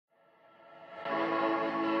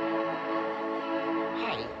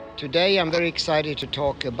Today I'm very excited to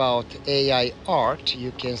talk about AI art.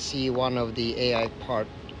 You can see one of the AI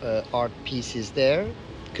art pieces there,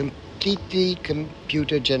 completely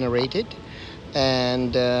computer generated.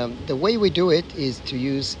 And the way we do it is to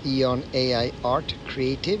use EON AI Art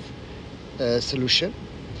Creative solution.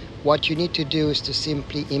 What you need to do is to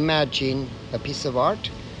simply imagine a piece of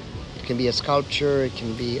art. It can be a sculpture, it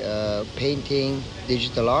can be a painting,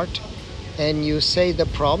 digital art, and you say the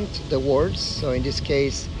prompt, the words. So in this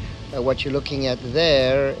case, what you're looking at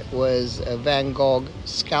there was a Van Gogh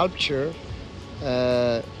sculpture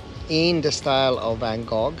in the style of Van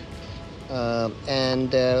Gogh, and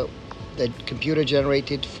the computer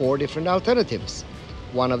generated 4 different alternatives.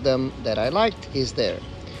 One of them that I liked is there.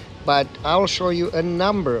 But I'll show you a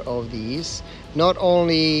number of these. Not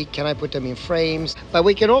only can I put them in frames, but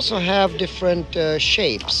we can also have different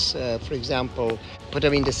shapes. For example, put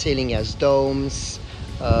them in the ceiling as domes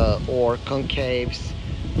or concaves.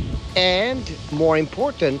 And more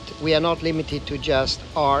important, we are not limited to just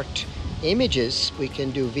art images. We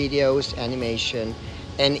can do videos, animation,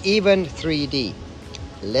 and even 3D.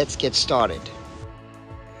 Let's get started.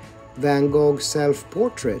 Van Gogh's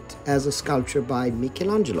self-portrait as a sculpture by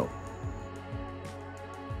Michelangelo.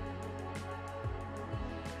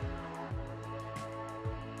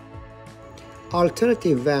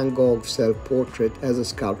 Alternative Van Gogh self-portrait as a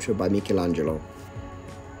sculpture by Michelangelo.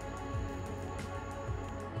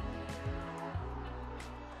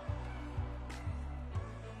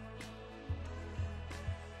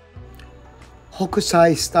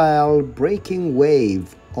 Hokusai style breaking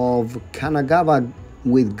wave of Kanagawa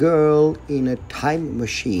with girl in a time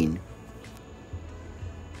machine.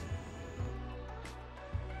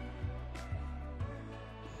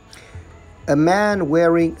 A man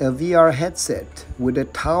wearing a VR headset with a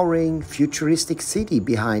towering futuristic city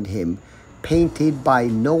behind him, painted by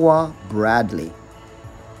Noah Bradley.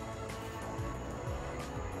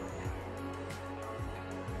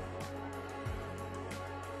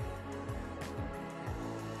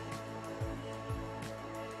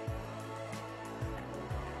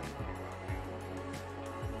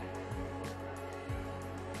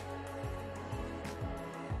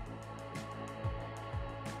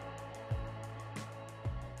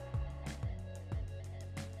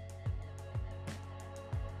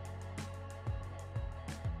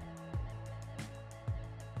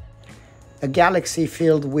 A galaxy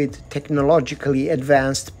filled with technologically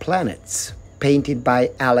advanced planets, painted by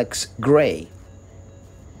Alex Gray.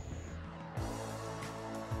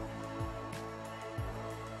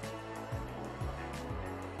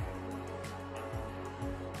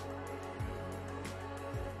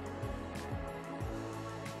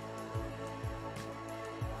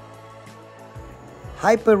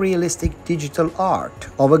 Hyper-realistic digital art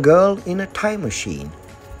of a girl in a time machine.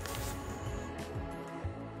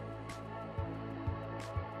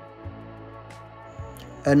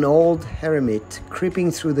 An old hermit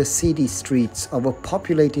creeping through the seedy streets of a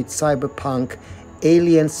populated cyberpunk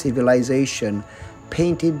alien civilization,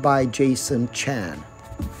 painted by Jason Chan.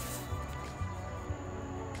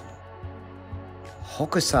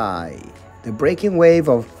 Hokusai, the breaking wave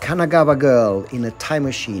of Kanagawa girl in a time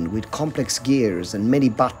machine with complex gears and many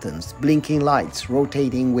buttons, blinking lights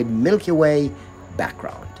rotating with Milky Way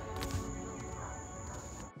background.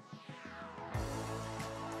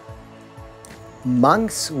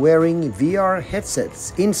 Monks wearing VR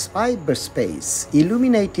headsets in cyberspace,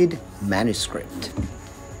 illuminated manuscript.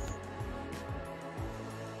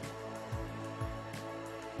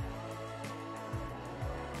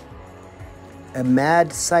 A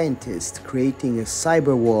mad scientist creating a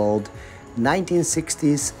cyber world,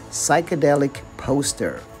 1960s psychedelic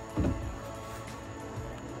poster.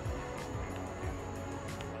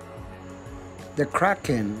 The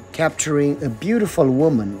Kraken capturing a beautiful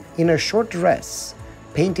woman in a short dress,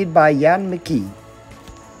 painted by Jan McKee.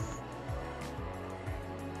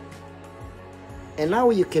 And now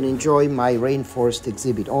you can enjoy my rainforest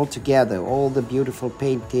exhibit all together, all the beautiful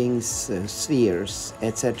paintings, spheres,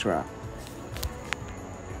 etc.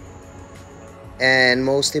 And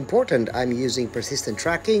most important, I'm using persistent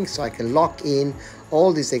tracking so I can lock in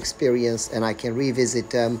all this experience and I can revisit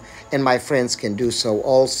them, and my friends can do so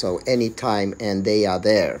also anytime, and they are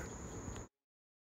there.